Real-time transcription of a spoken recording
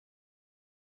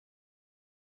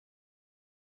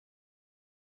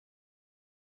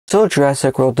So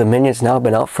Jurassic World Dominion's now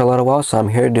been out for a little while, so I'm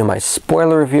here to do my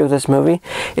spoiler review of this movie.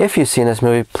 If you've seen this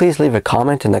movie, please leave a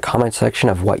comment in the comment section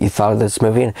of what you thought of this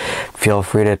movie, and feel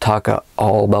free to talk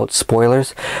all about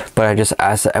spoilers. But I just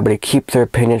ask that everybody keep their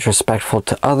opinions respectful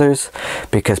to others,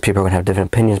 because people are going to have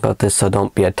different opinions about this, so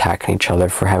don't be attacking each other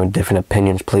for having different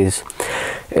opinions, please.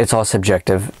 It's all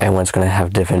subjective, and everyone's going to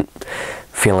have different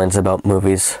feelings about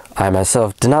movies. I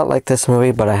myself did not like this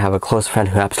movie, but I have a close friend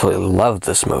who absolutely loved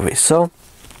this movie, so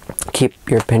keep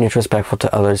your opinions respectful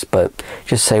to others, but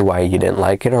just say why you didn't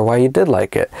like it or why you did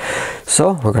like it.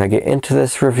 So we're going to get into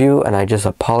this review, and I just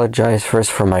apologize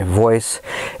first for my voice.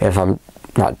 If I'm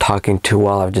not talking too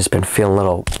well, I've just been feeling a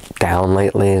little down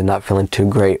lately and not feeling too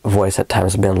great. Voice at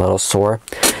times has been a little sore.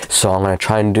 So I'm going to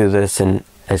try and do this in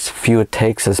as few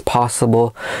takes as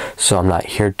possible, so I'm not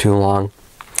here too long.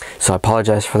 So I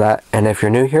apologize for that, and if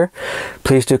you're new here,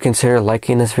 please do consider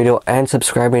liking this video and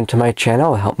subscribing to my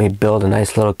channel. It'll help me build a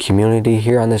nice little community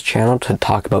here on this channel to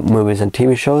talk about movies and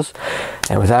TV shows.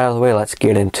 And with that out of the way, let's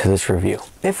get into this review.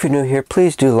 If you're new here,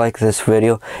 please do like this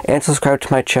video and subscribe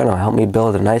to my channel. Help me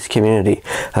build a nice community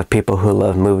of people who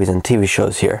love movies and TV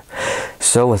shows here.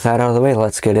 So with that out of the way,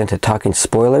 let's get into talking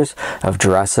spoilers of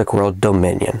Jurassic World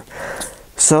Dominion.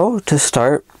 So to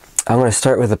start, I'm going to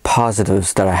start with the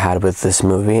positives that I had with this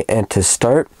movie, and to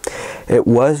start, it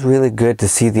was really good to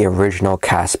see the original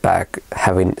cast back,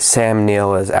 having Sam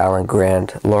Neill as Alan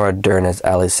Grant, Laura Dern as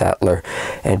Ellie Sattler,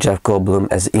 and Jeff Goldblum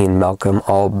as Ian Malcolm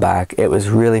all back. It was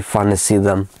really fun to see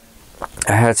them.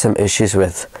 I had some issues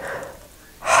with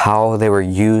how they were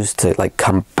used to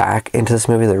come back into this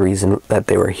movie, the reason that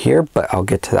they were here, but I'll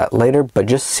get to that later. But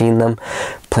just seeing them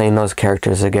playing those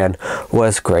characters again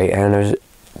was great, and it was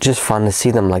just fun to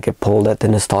see them get pulled at the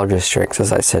nostalgia strings,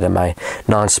 as I said in my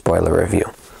non-spoiler review.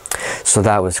 So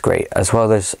that was great. As well,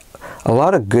 there's a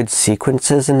lot of good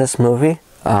sequences in this movie.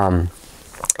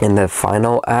 In the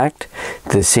final act,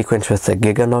 the sequence with the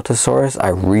Giganotosaurus I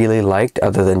really liked,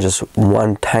 other than just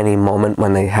one tiny moment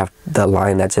when they have the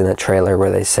line that's in the trailer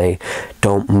where they say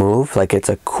 "don't move." It's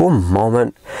a cool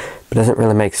moment, but it doesn't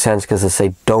really make sense because they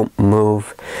say "don't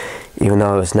move," even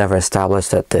though it was never established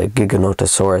that the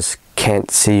Giganotosaurus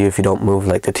can't see you if you don't move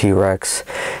like the T-Rex.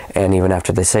 And even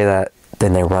after they say that,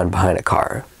 then they run behind a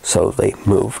car, so they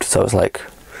moved. So it was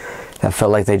I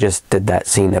felt like they just did that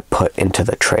scene to put into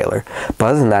the trailer. But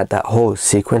other than that, that whole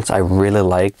sequence I really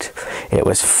liked. It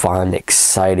was fun,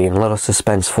 exciting, a little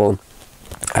suspenseful.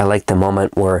 I liked the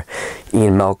moment where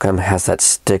Ian Malcolm has that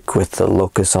stick with the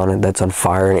locust on it that's on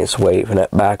fire, and he's waving it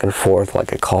back and forth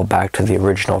like a callback to the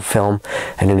original film,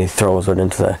 and then he throws it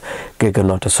into the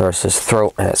Giganotosaurus'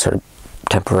 throat, and it's sort of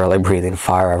temporarily breathing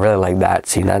fire. I really like that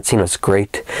scene. That scene was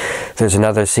great. There's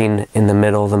another scene in the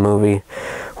middle of the movie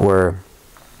where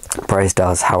Bryce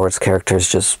Dallas Howard's character is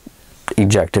just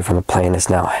ejected from a plane, is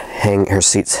now her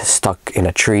seat's stuck in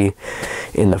a tree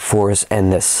in the forest,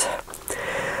 and this,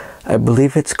 I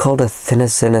believe it's called a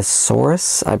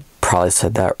Thinocinosaurus. I probably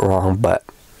said that wrong, but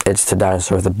it's the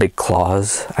dinosaur with the big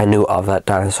claws. I knew of that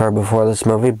dinosaur before this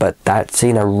movie, but that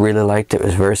scene I really liked. It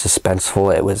was very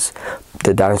suspenseful.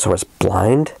 The dinosaur was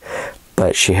blind,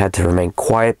 but she had to remain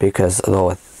quiet because although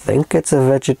I think it's a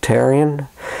vegetarian,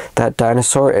 that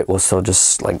dinosaur, it will still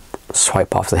just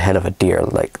swipe off the head of a deer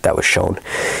that was shown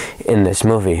in this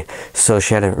movie. So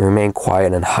she had to remain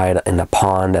quiet and hide in the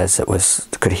pond, as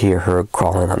could hear her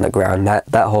crawling on the ground.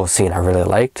 That whole scene I really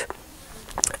liked.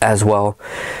 As well,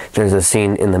 there's a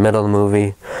scene in the middle of the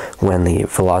movie when the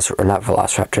not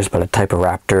velociraptors, but a type of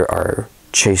raptor are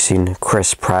chasing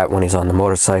Chris Pratt when he's on the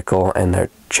motorcycle, and they're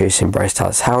chasing Bryce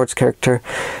Dallas Howard's character.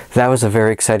 That was a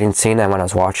very exciting scene, and when I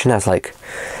was watching it, I was like,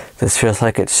 this feels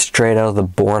like it's straight out of the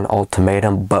Bourne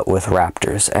Ultimatum, but with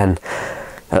raptors. And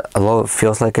although it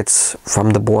feels like it's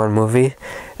from the Bourne movie,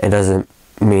 it doesn't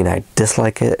mean I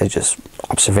dislike it. It's just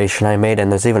observation I made.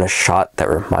 And there's even a shot that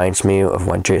reminds me of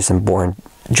when Jason Bourne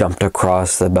jumped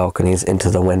across the balconies into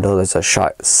the window. There's a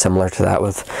shot similar to that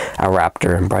with a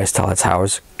raptor and Bryce Dallas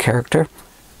Howard's character.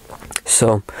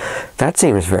 So that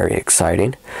seems very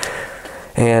exciting.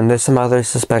 And there's some other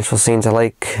suspenseful scenes. I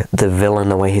like the villain,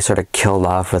 the way he sort of killed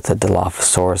off with the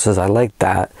Dilophosauruses. I like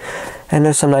that. And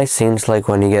there's some nice scenes like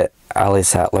when you get Ellie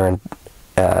Sattler and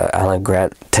Alan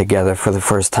Grant together for the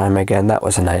first time again. That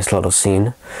was a nice little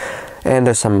scene. And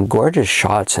there's some gorgeous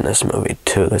shots in this movie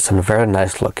too. There's some very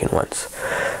nice looking ones.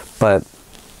 But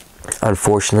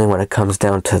unfortunately, when it comes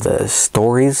down to the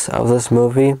stories of this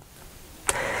movie,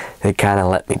 they kind of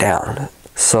let me down.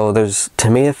 So to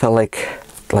me it felt like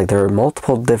there were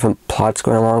multiple different plots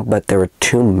going along, but there were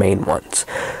two main ones.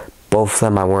 Both of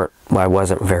them I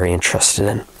wasn't very interested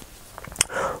in.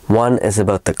 One is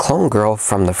about the clone girl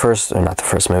from the first, or not the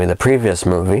first movie, the previous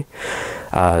movie.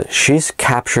 She's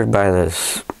captured by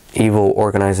this evil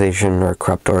organization or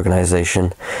corrupt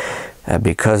organization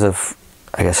because of,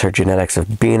 I guess, her genetics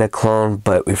of being a clone,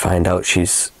 but we find out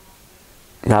she's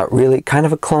not really kind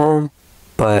of a clone,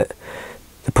 but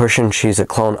the person she's a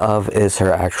clone of is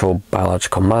her actual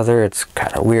biological mother. It's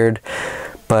kind of weird,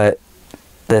 but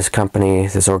this company,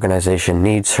 this organization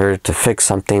needs her to fix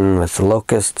something with the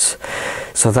locusts.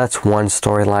 So that's one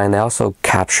storyline. They also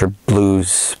capture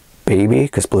Blue's baby,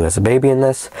 because Blue has a baby in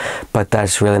this, but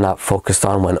that's really not focused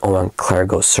on when Owen and Claire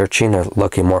go searching. They're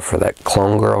looking more for that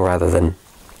clone girl rather than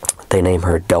they name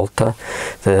her Delta,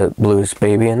 the Blue's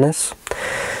baby in this.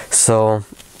 So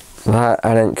that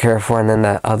I didn't care for. And then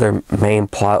that other main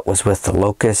plot was with the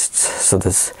locusts. So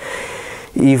this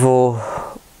evil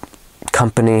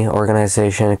company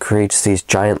organization creates these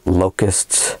giant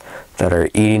locusts that are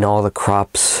eating all the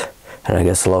crops, and I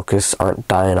guess locusts aren't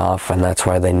dying off, and that's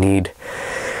why they need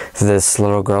this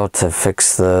little girl to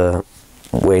fix the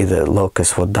way the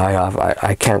locusts will die off.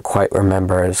 I can't quite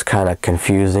remember. It's kind of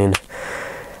confusing.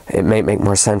 It may make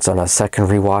more sense on a second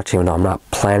rewatch, even though I'm not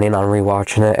planning on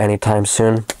rewatching it anytime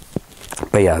soon.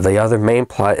 But yeah, the other main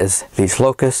plot is these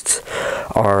locusts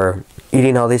are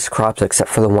eating all these crops except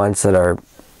for the ones that are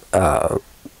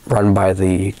run by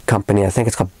the company. I think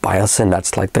it's called Biosyn.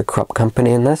 That's like the crop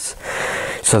company in this.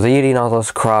 So they're eating all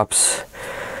those crops,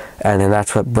 and then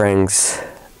that's what brings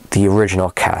the original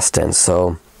cast in.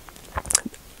 So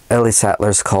Ellie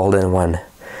Sattler's called in when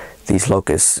these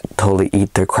locusts totally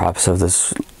eat the crops of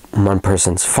this one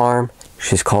person's farm.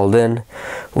 She's called in,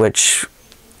 which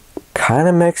kind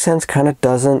of makes sense, kind of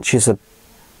doesn't. She's a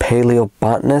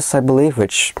paleobotanist, I believe,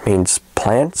 which means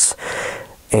plants.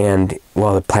 And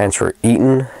while the plants were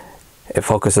eaten, it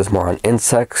focuses more on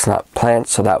insects, not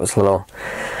plants, so that was a little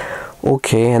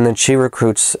okay. And then she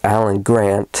recruits Alan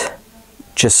Grant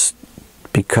just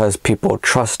because people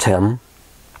trust him,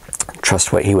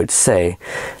 trust what he would say,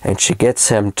 and she gets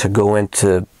him to go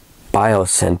into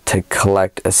Biosyn to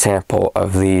collect a sample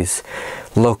of these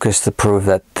locusts to prove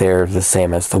that they're the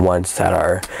same as the ones that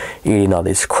are eating all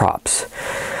these crops.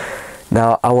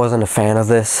 Now, I wasn't a fan of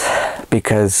this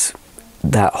because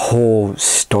that whole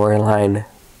storyline,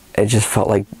 it just felt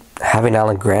like having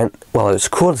Alan Grant, well, it was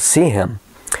cool to see him,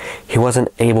 he wasn't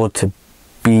able to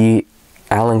be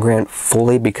Alan Grant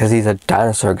fully because he's a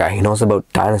dinosaur guy. He knows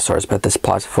about dinosaurs, but this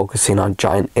plot's focusing on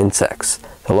giant insects,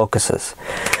 the locusts.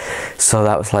 So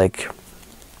that was like,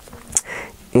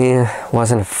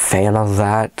 wasn't a fan of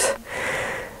that.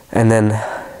 And then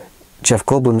Jeff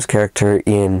Goldblum's character,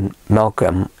 Ian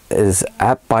Malcolm, is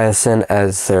at Biosyn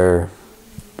as their,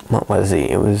 what was he?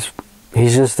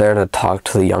 He's just there to talk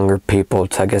to the younger people,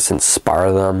 to, I guess,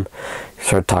 inspire them. He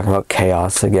started talking about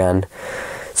chaos again.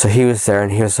 So he was there,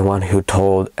 and he was the one who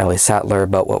told Ellie Sattler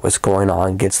about what was going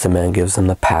on, gets them in, gives them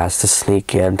the pass to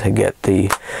sneak in to get the,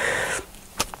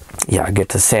 get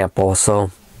the sample.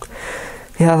 So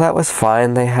yeah, that was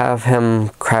fine. They have him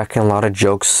cracking a lot of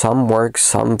jokes. Some worked,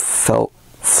 some felt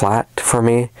flat for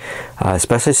me.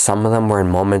 Especially some of them were in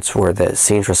moments where the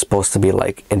scenes were supposed to be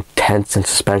like intense and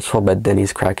suspenseful, but then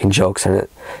he's cracking jokes and it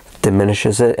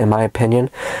diminishes it, in my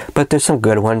opinion. But there's some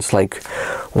good ones, like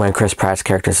when Chris Pratt's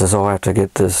character says, "Oh, I have to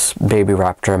get this baby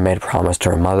raptor and made a promise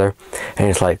to her mother," and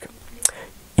he's like,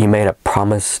 "You made a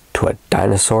promise to a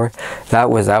dinosaur?" That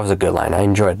was a good line. I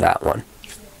enjoyed that one.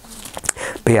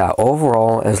 But yeah,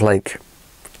 overall, it's like,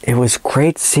 it was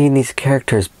great seeing these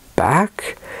characters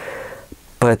back,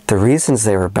 but the reasons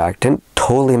they were back didn't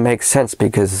totally make sense,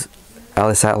 because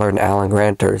Ellie Sattler and Alan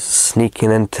Grant are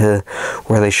sneaking into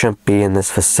where they shouldn't be in this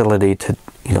facility to,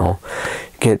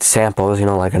 get samples,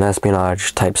 like an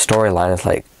espionage type storyline. It's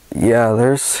like, yeah,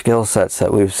 there's skill sets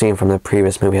that we've seen from the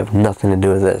previous movie have nothing to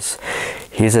do with this.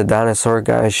 He's a dinosaur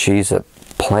guy, she's a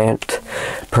plant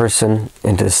person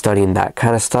into studying that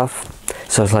kind of stuff.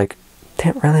 So it's like,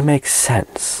 didn't really make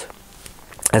sense.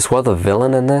 As well, the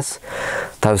villain in this,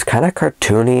 that was kind of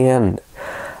cartoony, and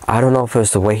I don't know if it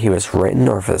was the way he was written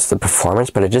or if it's the performance,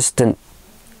 but it just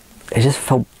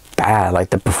felt bad. Like,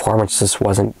 the performance just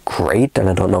wasn't great, and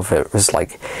I don't know if it was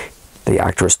like the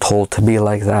actor was told to be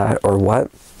like that or what.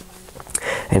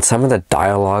 And some of the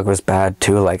dialogue was bad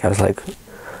too. Like, I was like,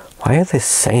 why are they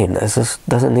saying this? This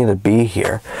doesn't need to be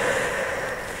here.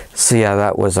 So yeah,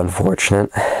 that was unfortunate.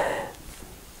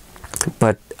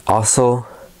 But also,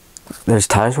 there's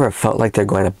times where it felt like they're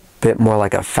going a bit more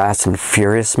like a Fast and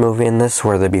Furious movie in this,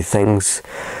 where there'd be things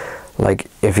like,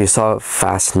 if you saw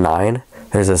Fast 9,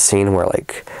 there's a scene where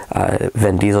like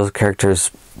Vin Diesel's character's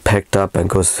picked up and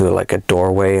goes through like a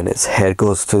doorway, and his head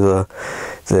goes through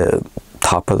the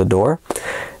top of the door,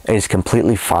 and he's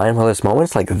completely fine. Well, there's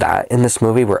moments like that in this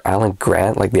movie where Alan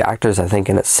Grant, like the actor's I think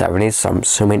in his 70s, so I'm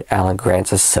assuming Alan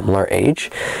Grant's a similar age.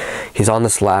 He's on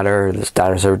this ladder, this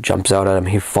dinosaur jumps out at him,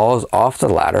 he falls off the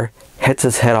ladder, hits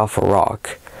his head off a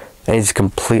rock, and he's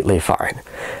completely fine.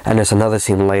 And there's another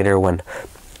scene later when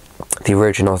the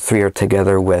original three are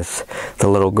together with the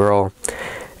little girl,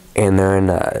 and they're in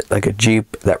like a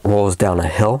Jeep that rolls down a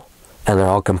hill, and they're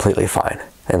all completely fine.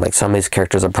 And like some of these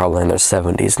characters are probably in their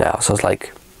 70s now, so it's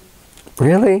like,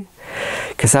 really?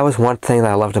 Because that was one thing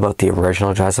that I loved about the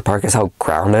original Jurassic Park, is how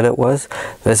grounded it was.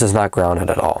 This is not grounded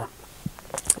at all.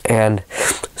 And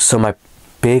so my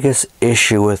biggest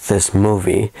issue with this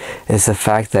movie is the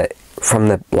fact that from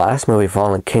the last movie,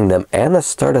 Fallen Kingdom, and the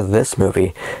start of this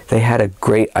movie, they had a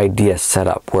great idea set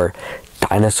up where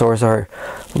dinosaurs are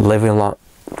living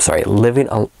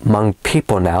among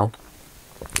people now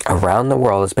around the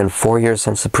world. It's been 4 years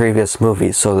since the previous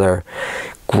movie, so they're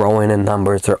growing in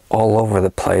numbers, they're all over the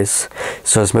place.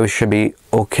 So this movie should be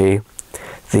okay.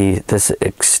 This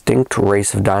extinct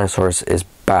race of dinosaurs is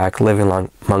back living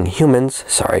among humans.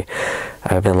 Sorry,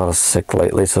 I've been a little sick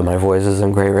lately, so my voice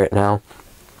isn't great right now.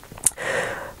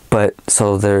 But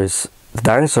so there's the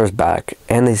dinosaurs back,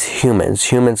 and these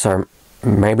humans are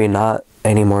maybe not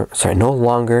anymore, no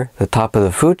longer the top of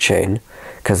the food chain,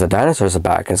 because the dinosaurs are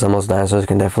back, and some of those dinosaurs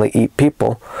can definitely eat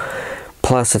people.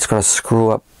 Plus, it's going to screw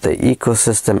up the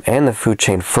ecosystem and the food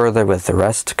chain further with the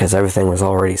rest, because everything was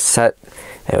already set.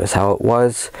 It was how it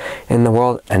was in the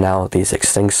world, and now these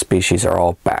extinct species are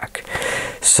all back.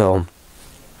 So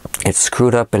it's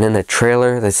screwed up, and in the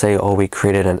trailer they say, oh, we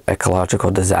created an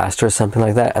ecological disaster or something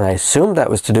like that, and I assumed that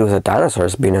was to do with the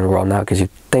dinosaurs being in the world now, because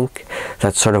you'd think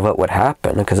that's sort of what would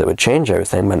happen, because it would change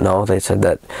everything. But no, they said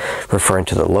that referring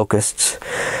to the locusts,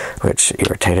 which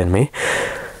irritated me.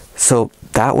 So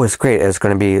that was great. It's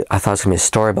going to be, I thought it was going to be a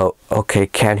story about, okay,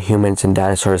 can humans and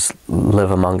dinosaurs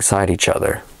live alongside each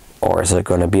other? Or is it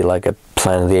going to be like a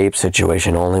Planet of the Apes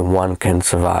situation, only one can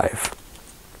survive?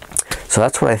 So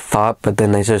that's what I thought, but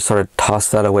then they just sort of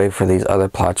tossed that away for these other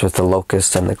plots with the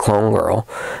locust and the clone girl.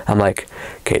 I'm like,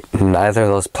 okay, neither of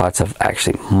those plots have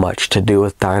actually much to do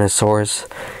with dinosaurs.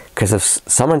 Because if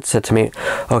someone said to me,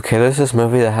 okay, there's this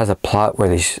movie that has a plot where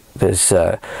this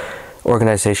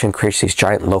organization creates these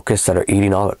giant locusts that are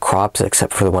eating all the crops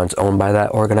except for the ones owned by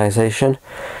that organization,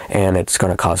 and it's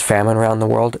going to cause famine around the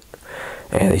world,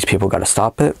 and these people got to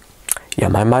stop it. Yeah,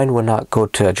 my mind would not go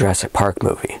to a Jurassic Park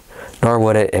movie. Nor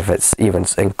would it if it's even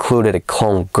included a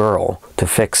clone girl to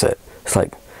fix it. It's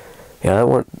like, you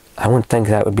know, I wouldn't think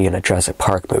that would be in a Jurassic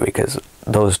Park movie, because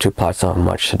those two plots don't have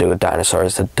much to do with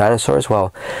dinosaurs. The dinosaurs,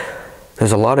 well,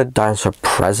 there's a lot of dinosaur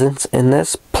presence in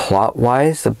this.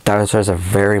 Plot-wise, the dinosaurs are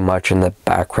very much in the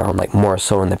background, like more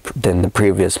so than the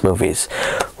previous movies,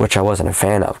 which I wasn't a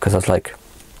fan of, because I was like,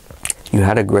 you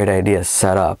had a great idea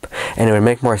set up, and it would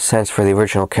make more sense for the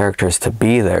original characters to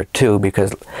be there too,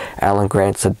 because Alan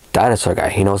Grant's a dinosaur guy.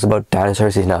 He knows about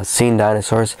dinosaurs. He's now seen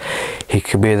dinosaurs. He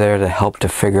could be there to help to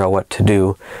figure out what to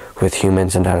do with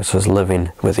humans and dinosaurs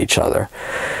living with each other.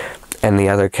 And the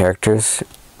other characters,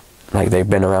 like, they've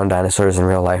been around dinosaurs in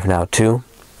real life now too,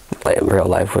 like real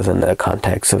life within the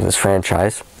context of this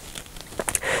franchise.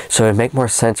 So it would make more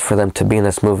sense for them to be in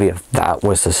this movie if that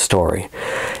was the story.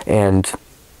 And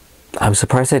I'm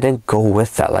surprised they didn't go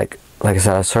with that. Like I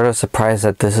said, I was sort of surprised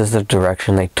that this is the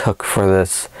direction they took for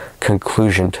this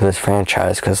conclusion to this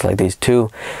franchise, because like these two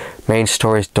main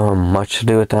stories don't have much to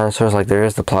do with dinosaurs. Like there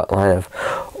is the plot line of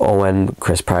Owen,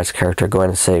 Chris Pratt's character, going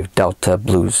to save Delta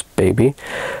Blue's baby,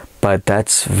 but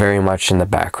that's very much in the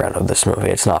background of this movie.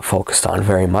 It's not focused on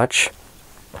very much.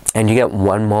 And you get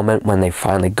one moment when they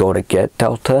finally go to get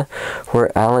Delta,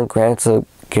 where Alan Grant's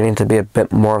getting to be a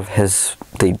bit more of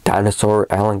the dinosaur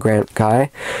Alan Grant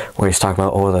guy, where he's talking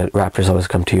about, oh, the raptors always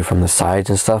come to you from the sides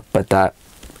and stuff, but that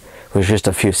was just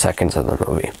a few seconds of the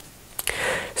movie.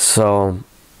 So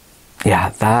yeah,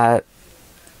 that,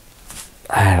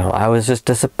 I don't know, I was just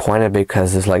disappointed,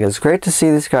 because it's like, it's great to see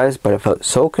these guys, but it felt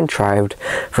so contrived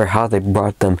for how they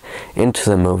brought them into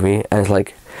the movie. And it's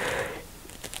like,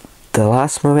 the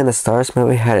last movie and the Stars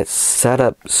movie had it set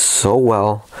up so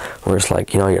well, where it's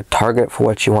like, you know, your target for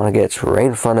what you want to get is right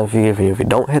in front of you. If you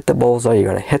don't hit the bullseye,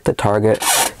 you're going to hit the target.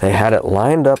 They had it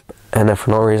lined up, and then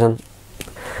for no reason,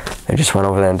 they just went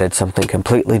over there and did something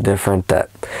completely different that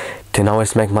didn't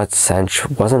always make much sense.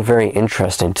 Wasn't very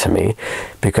interesting to me,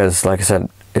 because like I said,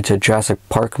 it's a Jurassic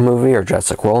Park movie or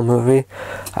Jurassic World movie.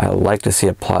 I like to see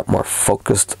a plot more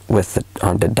focused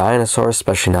on the dinosaurs,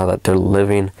 especially now that they're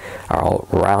living all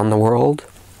around the world.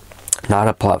 Not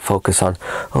a plot focus on,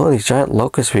 oh, these giant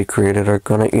locusts we created are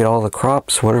going to eat all the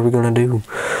crops. What are we going to do?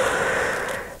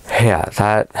 Yeah,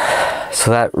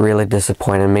 So that really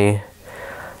disappointed me.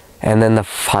 And then the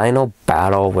final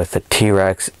battle with the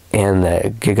T-Rex and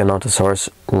the Giganotosaurus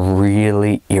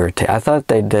really irritated. I thought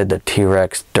they did the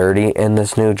T-Rex dirty in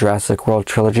this new Jurassic World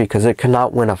trilogy, because it could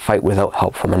not win a fight without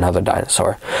help from another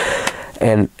dinosaur.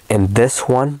 And in this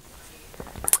one,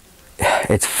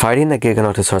 it's fighting the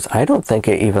Giganotosaurus. I don't think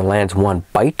it even lands one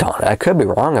bite on it. I could be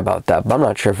wrong about that, but I'm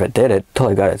not sure if it did. It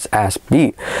totally got its ass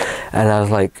beat. And I was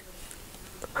like,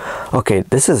 okay,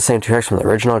 this is the same T-Rex from the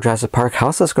original Jurassic Park.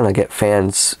 How's this going to get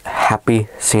fans happy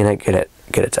seeing it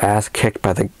get its ass kicked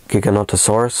by the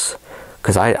Giganotosaurus?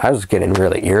 Because I was getting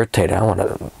really irritated. I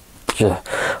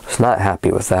was not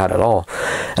happy with that at all.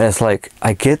 And it's like,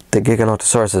 I get the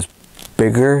Giganotosaurus is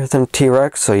bigger than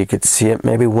T-Rex, so you could see it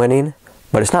maybe winning,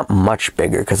 but it's not much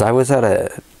bigger. Because I was at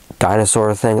a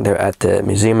dinosaur thing there at the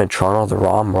museum in Toronto, the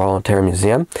ROM, Royal Ontario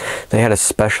Museum. They had a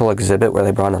special exhibit where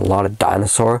they brought in a lot of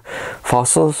dinosaur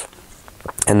fossils,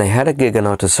 and they had a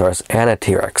Giganotosaurus and a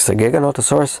T-Rex. The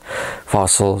Giganotosaurus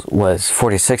fossil was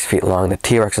 46 feet long, the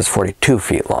T-Rex is 42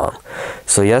 feet long.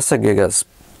 So yes, the Giga's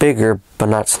bigger, but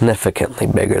not significantly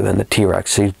bigger than the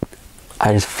T-Rex. So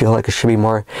I just feel like it should be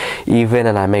more even,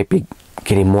 and I may be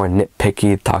getting more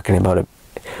nitpicky talking about it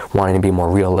wanting to be more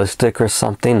realistic or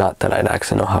something. Not that I'd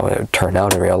actually know how it would turn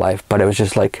out in real life, but it was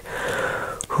just like,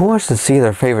 who wants to see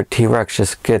their favorite T-Rex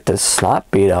just get the snot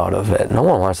beat out of it? No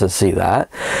one wants to see that.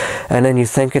 And then you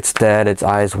think it's dead, its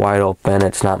eyes wide open,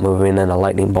 it's not moving, and a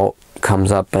lightning bolt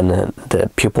comes up and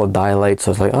the pupil dilates,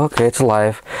 so it's like, okay, it's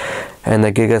alive. And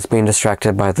the Giga's being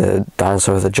distracted by the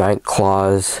dinosaur with the giant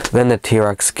claws. Then the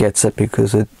T-Rex gets it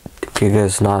because the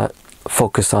Giga's not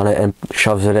focused on it and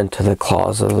shoves it into the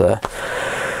claws of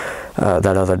that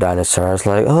other dinosaur. I was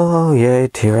like, oh yay,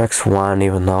 T-Rex won,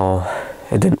 even though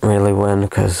it didn't really win,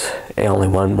 because it only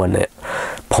won when the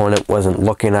opponent wasn't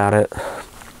looking at it.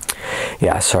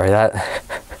 Yeah, sorry, that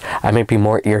I may be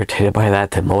more irritated by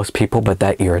that than most people, but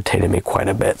that irritated me quite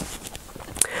a bit.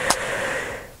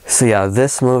 So yeah,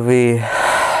 this movie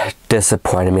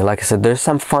disappointed me. Like I said, there's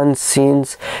some fun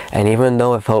scenes, and even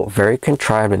though it felt very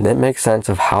contrived and didn't make sense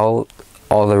of how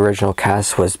all the original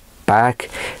cast was back,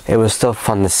 it was still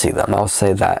fun to see them, I'll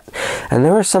say that. And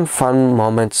there were some fun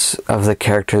moments of the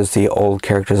characters, the old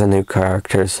characters and new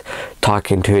characters,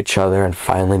 talking to each other and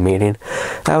finally meeting.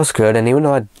 That was good. And even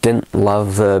though I didn't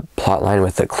love the plotline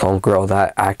with the clone girl,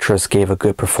 that actress gave a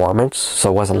good performance, so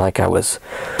it wasn't like I was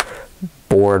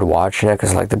bored watching it,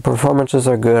 because like, the performances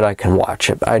are good, I can watch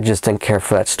it. But I just didn't care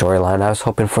for that storyline. I was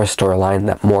hoping for a storyline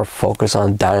that more focused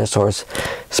on dinosaurs,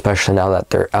 especially now that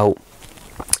they're out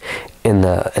in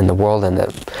the world, and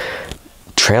the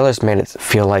trailers made it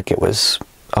feel like it was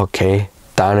okay,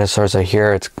 dinosaurs are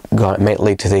here, it may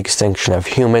lead to the extinction of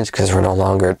humans because we're no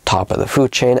longer top of the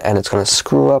food chain, and it's going to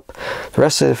screw up the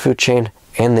rest of the food chain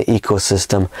and the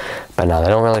ecosystem. But no, they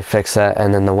don't really fix that.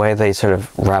 And then the way they sort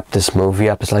of wrap this movie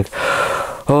up is like,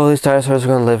 oh, these dinosaurs are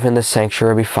going to live in this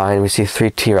sanctuary, be fine. We see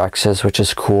 3 T-Rexes, which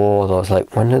is cool. I was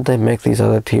like, when did they make these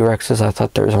other T-Rexes? I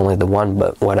thought there was only the one,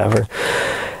 but whatever.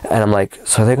 And I'm like,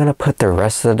 so are they going to put the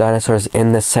rest of the dinosaurs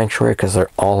in this sanctuary because they're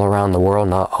all around the world,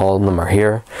 not all of them are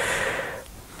here?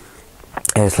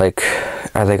 And it's like,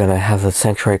 are they going to have the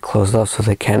sanctuary closed up so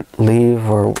they can't leave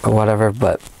or whatever?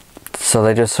 But so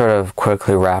they just sort of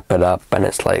quickly wrap it up, and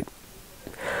it's like,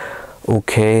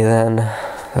 okay then,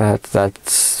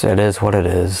 it is what it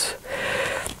is.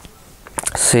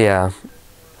 So yeah,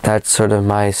 that's sort of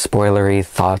my spoilery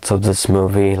thoughts of this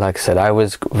movie. Like I said, I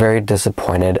was very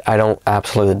disappointed. I don't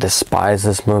absolutely despise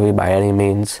this movie by any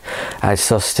means. I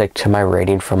still stick to my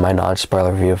rating from my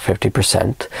non-spoiler review of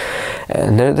 50%.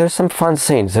 And there's some fun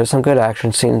scenes. There's some good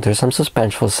action scenes. There's some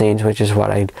suspenseful scenes, which is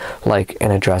what I like in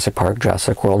a Jurassic Park,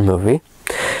 Jurassic World movie.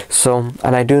 So,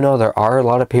 and I do know there are a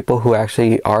lot of people who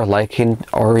actually are liking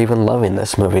or even loving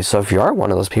this movie. So if you are one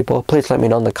of those people, please let me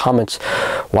know in the comments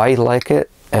why you like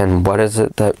it, and what is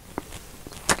it that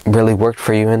really worked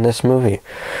for you in this movie.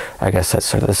 I guess that's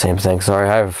sort of the same thing. Sorry,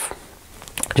 I've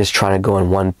just trying to go in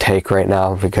one take right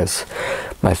now because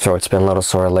my throat's been a little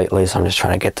sore lately, so I'm just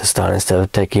trying to get this done instead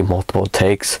of taking multiple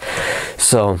takes.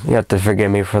 So you have to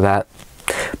forgive me for that.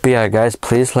 But yeah, guys,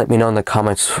 please let me know in the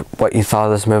comments what you thought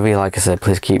of this movie. Like I said,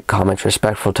 please keep comments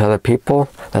respectful to other people.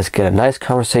 Let's get a nice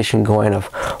conversation going of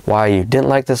why you didn't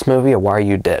like this movie or why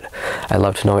you did. I'd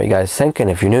love to know what you guys think. And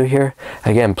if you're new here,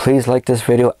 again, please like this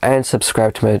video and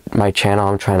subscribe to my channel.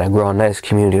 I'm trying to grow a nice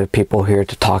community of people here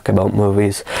to talk about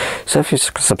movies. So if you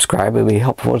subscribe, it would be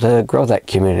helpful to grow that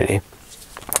community.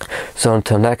 So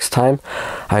until next time,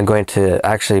 I'm going to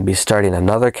actually be starting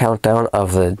another countdown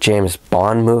of the James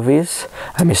Bond movies.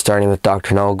 I'll be starting with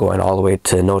Dr. No, going all the way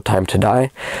to No Time to Die.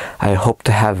 I hope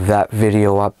to have that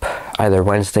video up either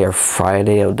Wednesday or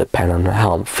Friday. It'll depend on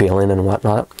how I'm feeling and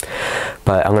whatnot.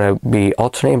 But I'm going to be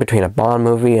alternating between a Bond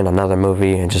movie and another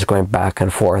movie and just going back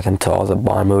and forth until all the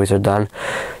Bond movies are done.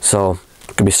 So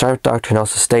going to be starting with Dr. No,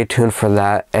 so stay tuned for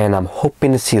that. And I'm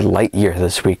hoping to see Lightyear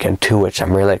this weekend too, which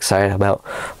I'm really excited about.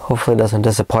 Hopefully it doesn't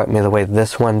disappoint me the way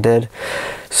this one did.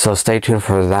 So stay tuned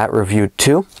for that review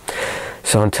too.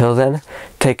 So until then,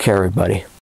 take care everybody.